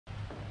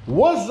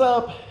What's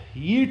up,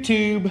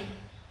 YouTube?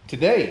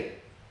 Today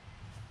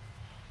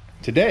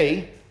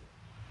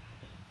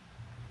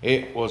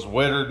it was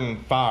wetter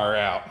than fire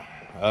out,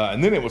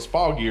 and then it was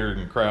foggier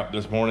than crap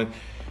this morning.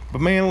 But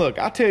man, look,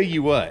 I tell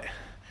you what,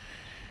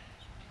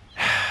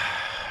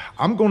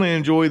 I'm gonna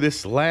enjoy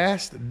this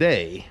last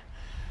day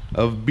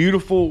of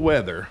beautiful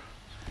weather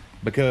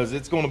because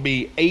it's gonna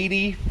be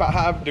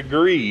 85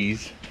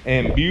 degrees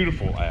and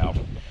beautiful out.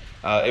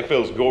 It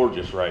feels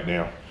gorgeous right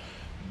now.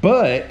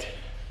 But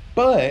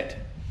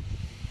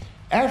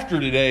after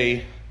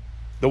today,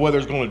 the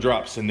weather's going to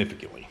drop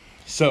significantly.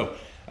 So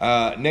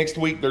next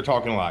week they're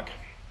talking like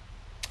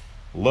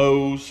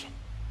lows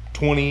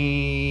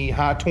 20,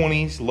 high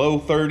 20s, low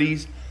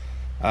 30s.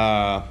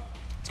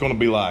 It's going to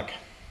be like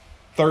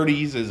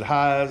 30s as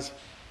highs,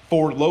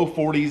 low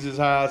 40s as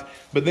highs.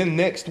 But then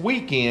next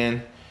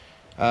weekend,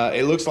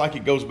 it looks like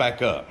it goes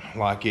back up.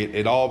 Like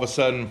it all of a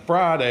sudden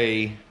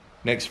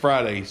next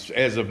Friday,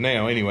 as of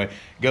now anyway,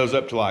 goes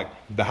up to like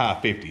the high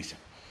 50s.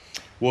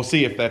 We'll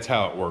see if that's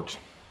how it works.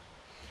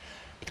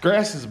 But the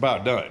grass is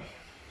about done.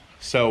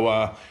 So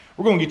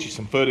we're gonna get you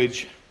some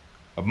footage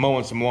of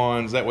mowing some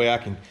lawns. That way I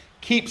can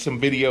keep some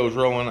videos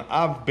rolling.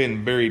 I've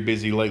been very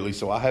busy lately,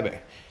 so I haven't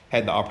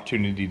had the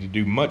opportunity to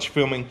do much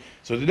filming.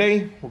 So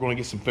today we're gonna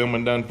get some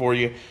filming done for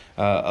you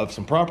of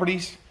some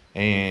properties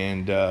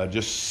and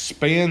just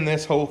span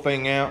this whole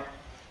thing out.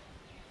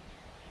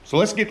 So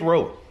let's get to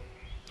rolling.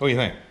 What do you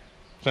think?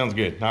 Sounds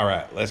good. All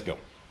right, let's go.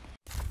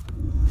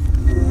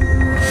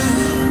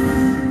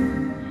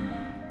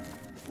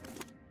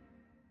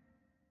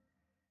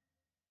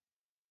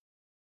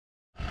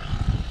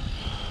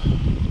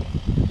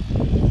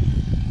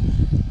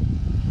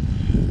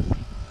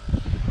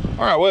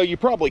 All right, well, you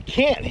probably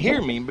can't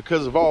hear me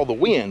because of all the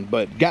wind,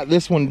 but got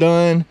this one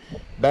done,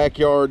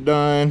 backyard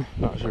done.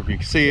 Not sure if you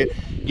can see it.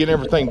 Getting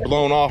everything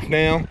blown off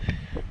now.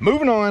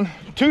 Moving on,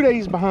 2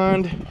 days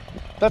behind.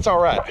 That's all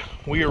right.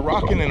 We are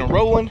rocking and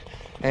rolling,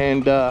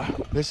 and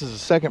this is the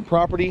second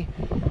property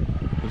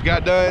we've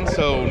got done.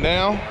 So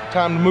now,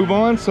 time to move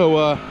on.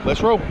 So let's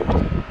roll.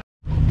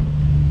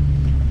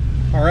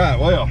 All right,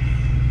 well,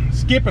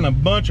 skipping a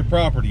bunch of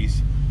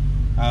properties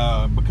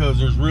because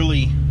there's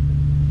really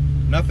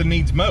nothing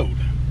needs mowed.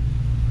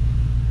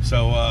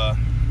 So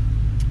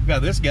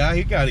got this guy,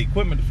 he got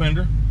Equipment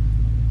Defender.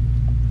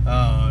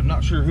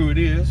 Not sure who it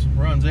is,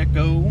 runs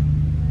Echo,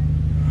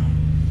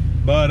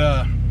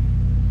 but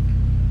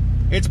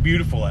it's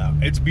beautiful out.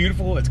 It's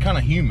beautiful. It's kind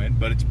of humid,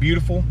 but it's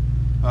beautiful.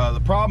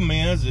 The problem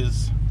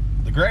is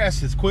the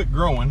grass is quick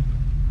growing,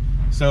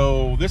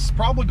 so this is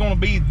probably going to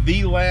be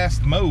the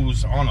last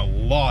mows on a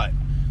lot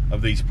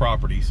of these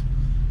properties.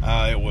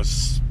 It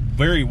was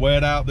very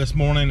wet out this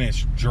morning.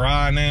 It's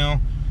dry now,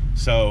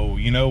 so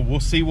you know, we'll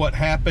see what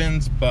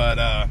happens.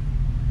 But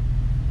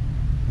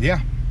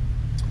yeah,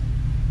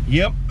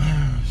 yep.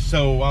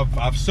 So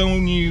I've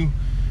shown you,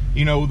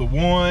 you know, the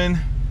one,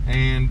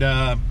 and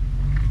I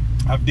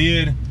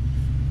did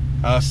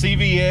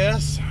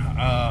CVS,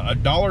 a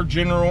Dollar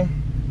General,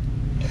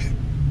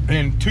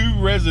 and 2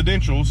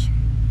 residentials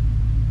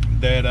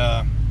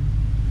that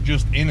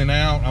just in and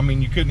out. I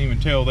mean, you couldn't even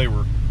tell they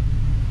were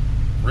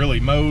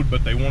really mowed,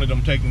 but they wanted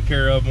them taken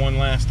care of one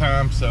last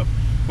time. So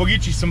we'll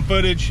get you some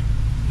footage,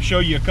 show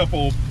you a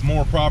couple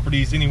more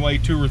properties anyway,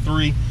 2 or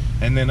 3,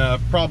 and then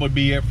probably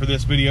be it for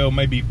this video.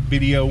 Maybe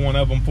video one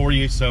of them for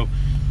you. So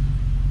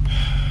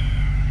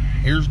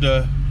here's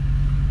to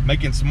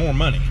making some more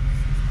money.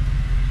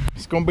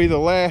 It's gonna be the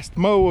last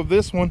mow of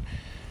this one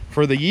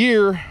for the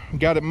year.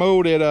 Got it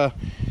mowed at a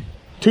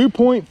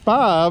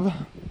 2.5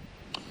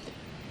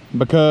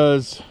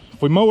 because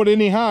if we mow it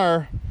any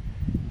higher,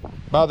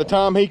 by the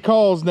time he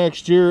calls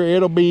next year,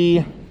 it'll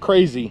be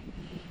crazy,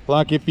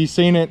 like if he's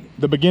seen it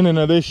the beginning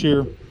of this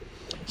year.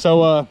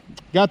 So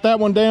got that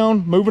one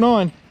down, moving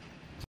on.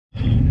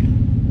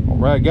 All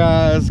right,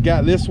 guys,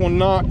 got this one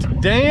knocked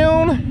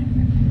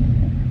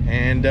down,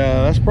 and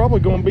that's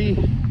probably gonna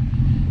be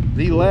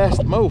the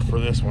last mow for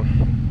this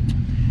one,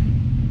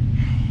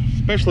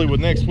 especially with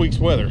next week's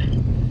weather.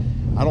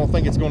 I don't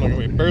think it's gonna,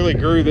 it barely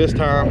grew this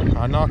time.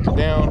 I knocked it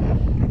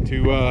down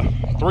to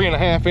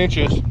 3.5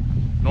 inches.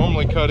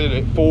 Normally cut it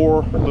at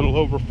 4, a little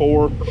over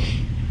 4.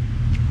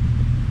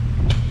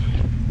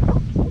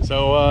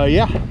 So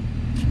yeah,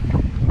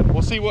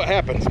 we'll see what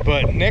happens.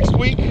 But next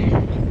week's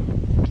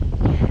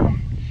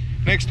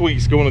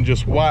going to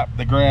just wipe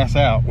the grass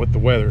out with the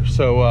weather.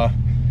 So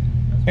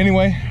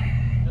anyway,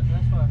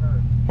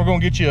 we're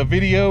going to get you a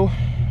video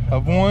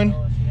of one,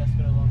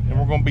 and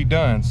we're going to be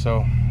done.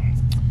 So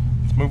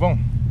let's move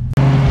on.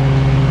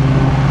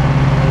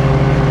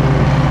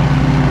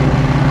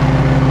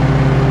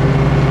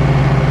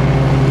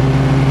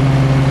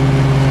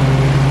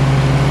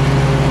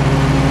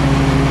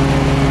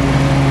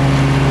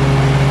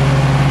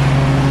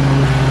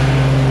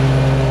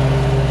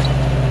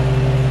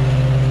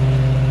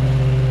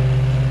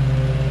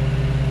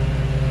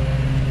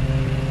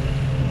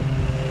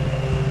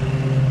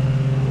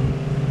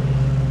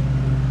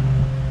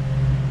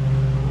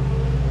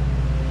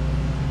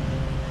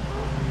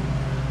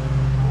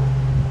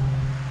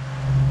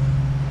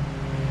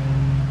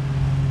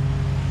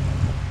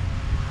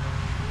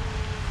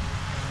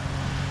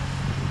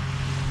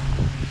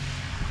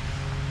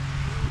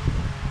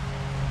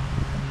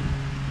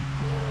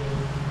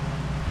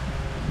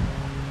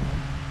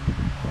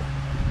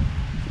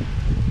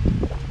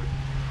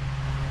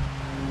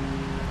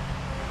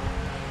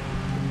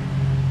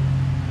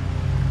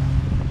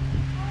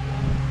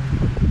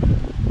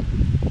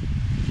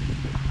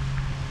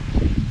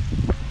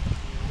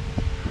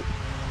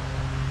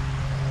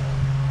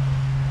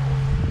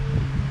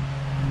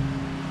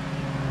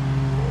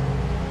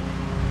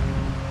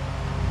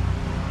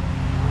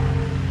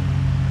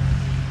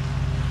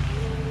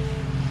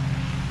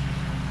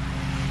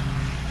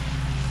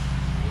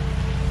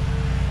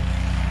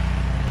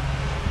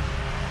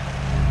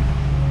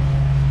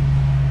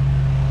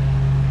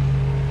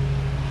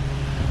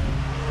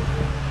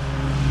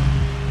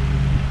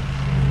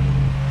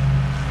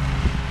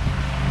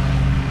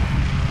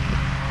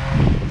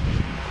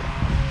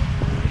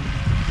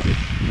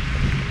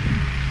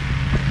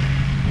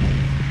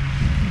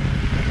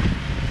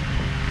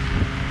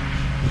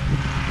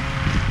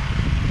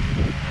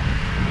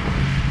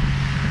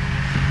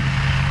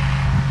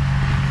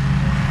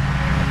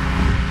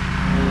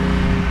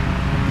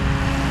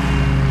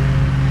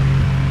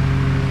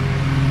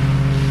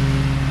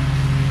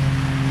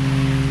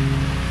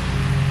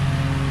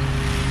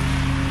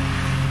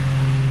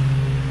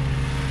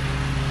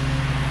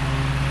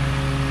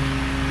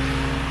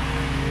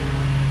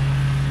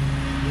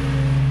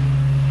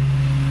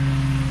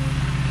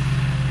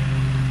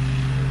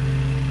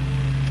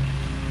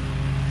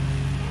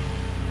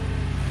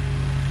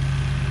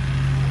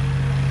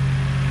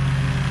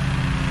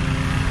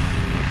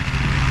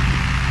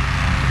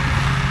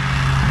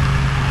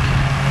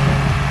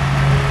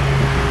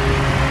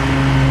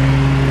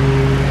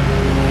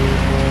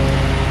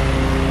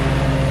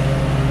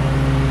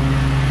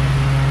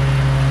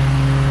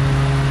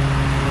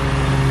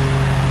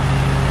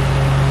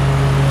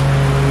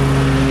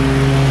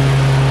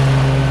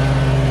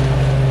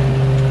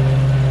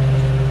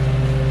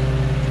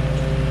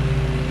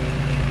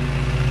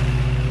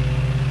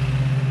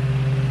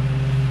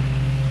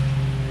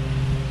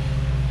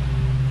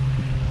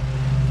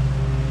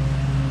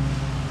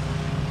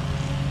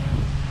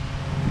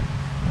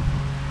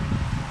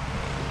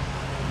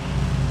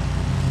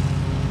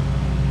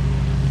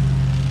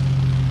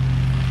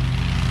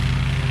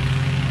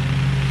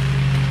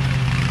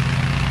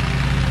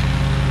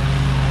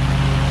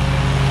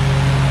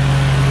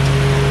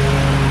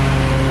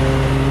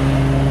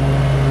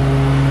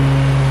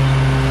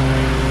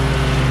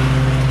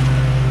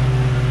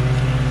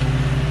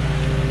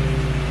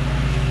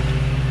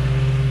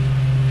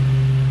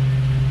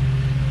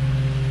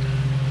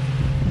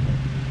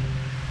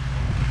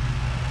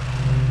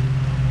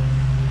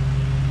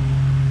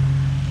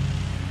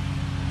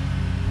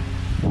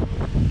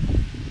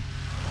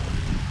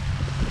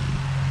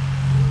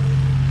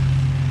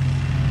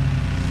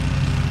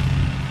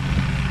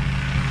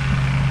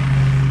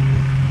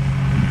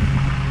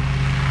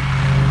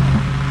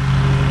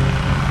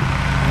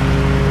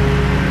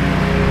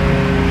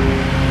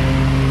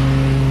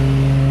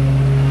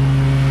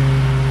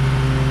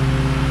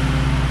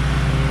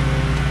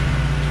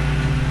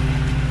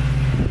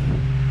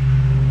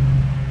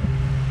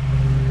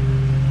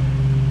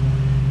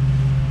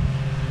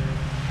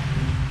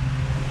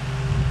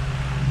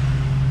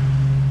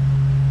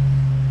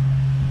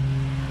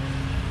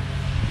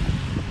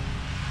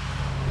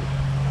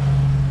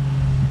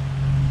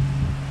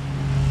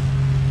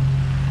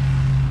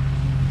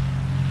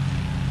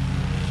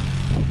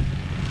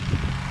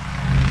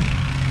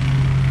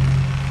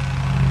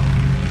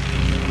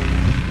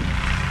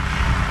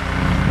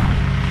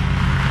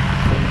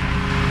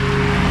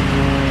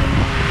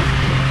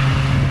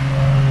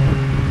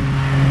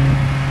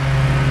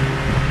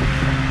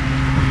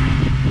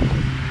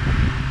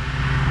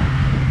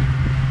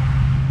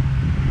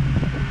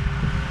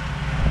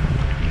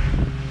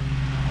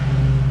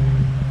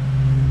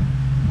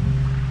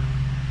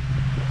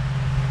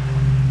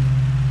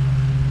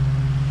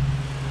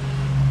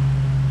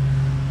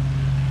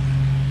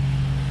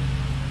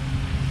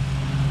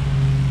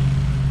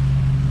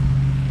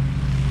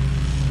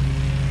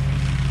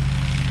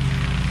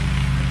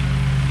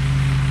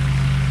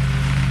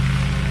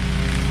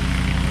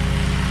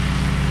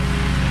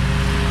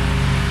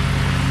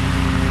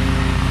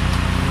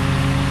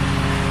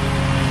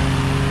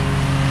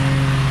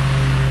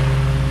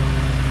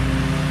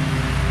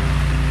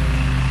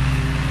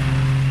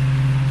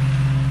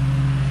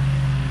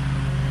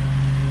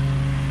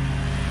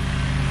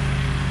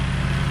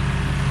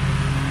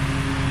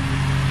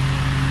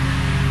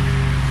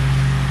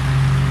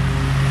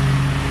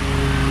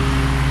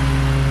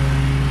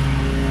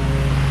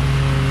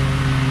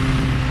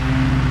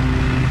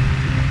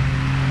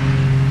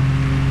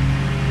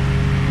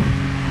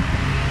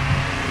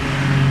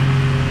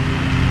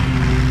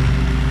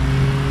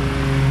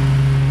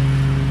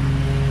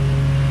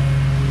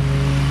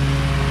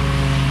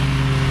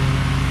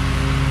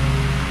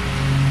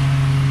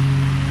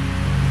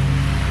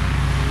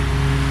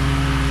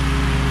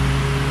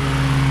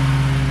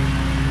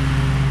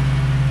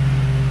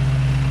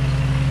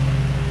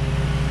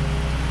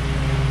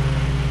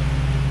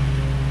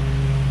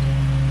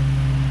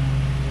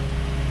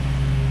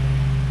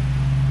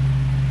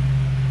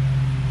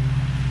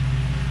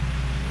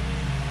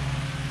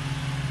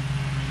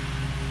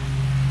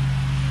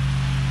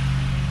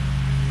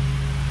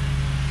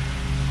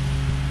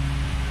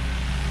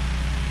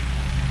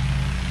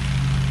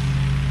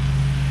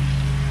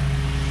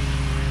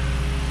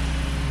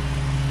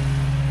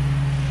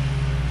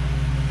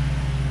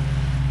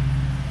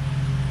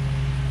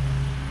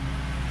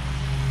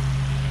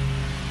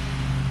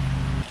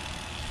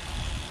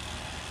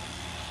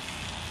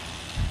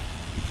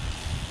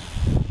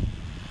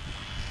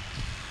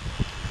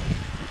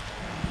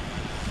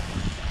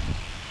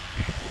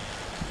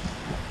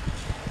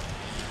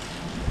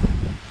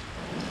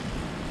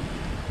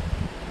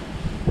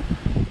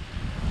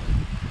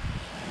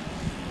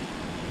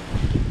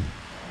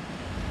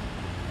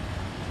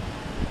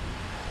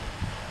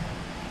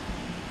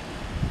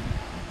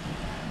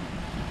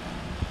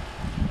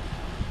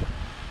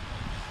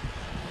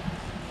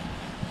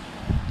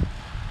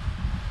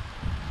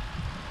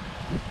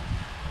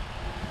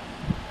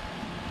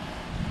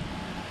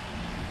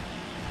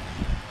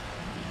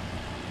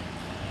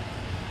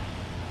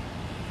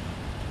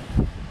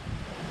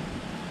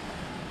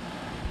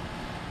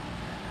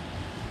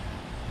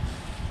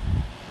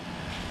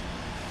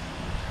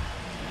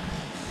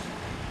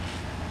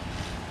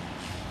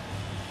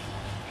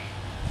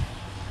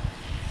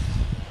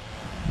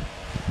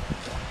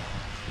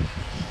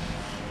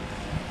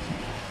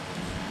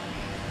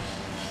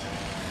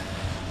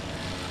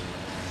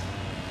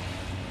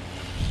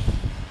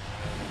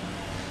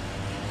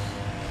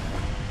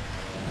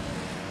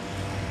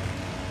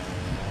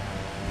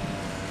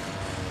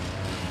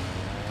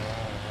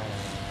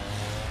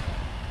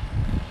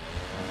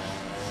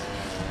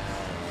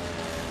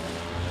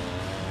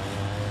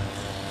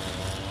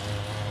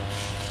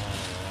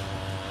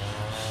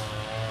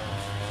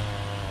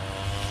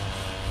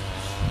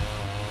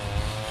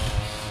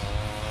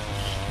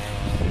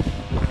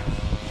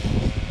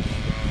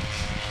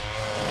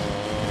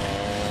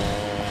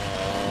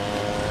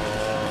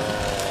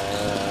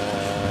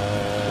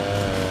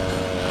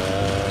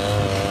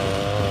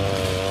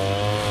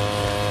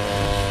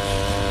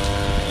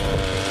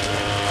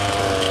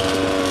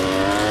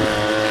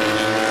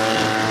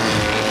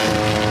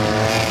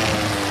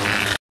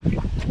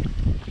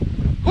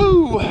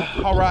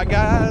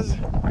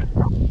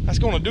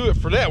 gonna do it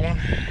for that one.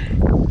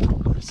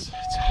 It's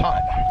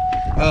hot.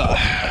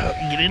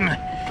 Get in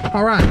there.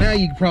 All right, now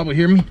you can probably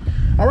hear me.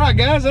 All right,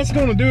 guys, that's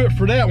gonna do it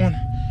for that one.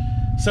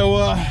 So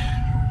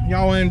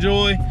y'all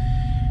enjoy,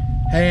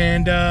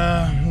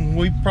 and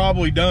we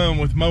probably done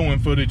with mowing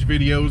footage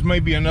videos.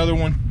 Maybe another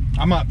one.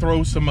 I might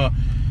throw some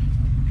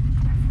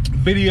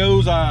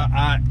videos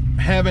I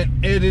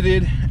haven't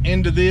edited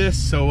into this,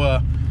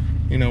 so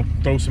you know,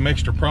 throw some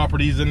extra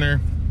properties in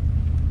there.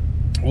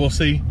 We'll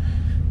see.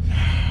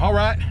 All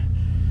right,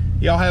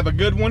 y'all have a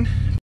good one.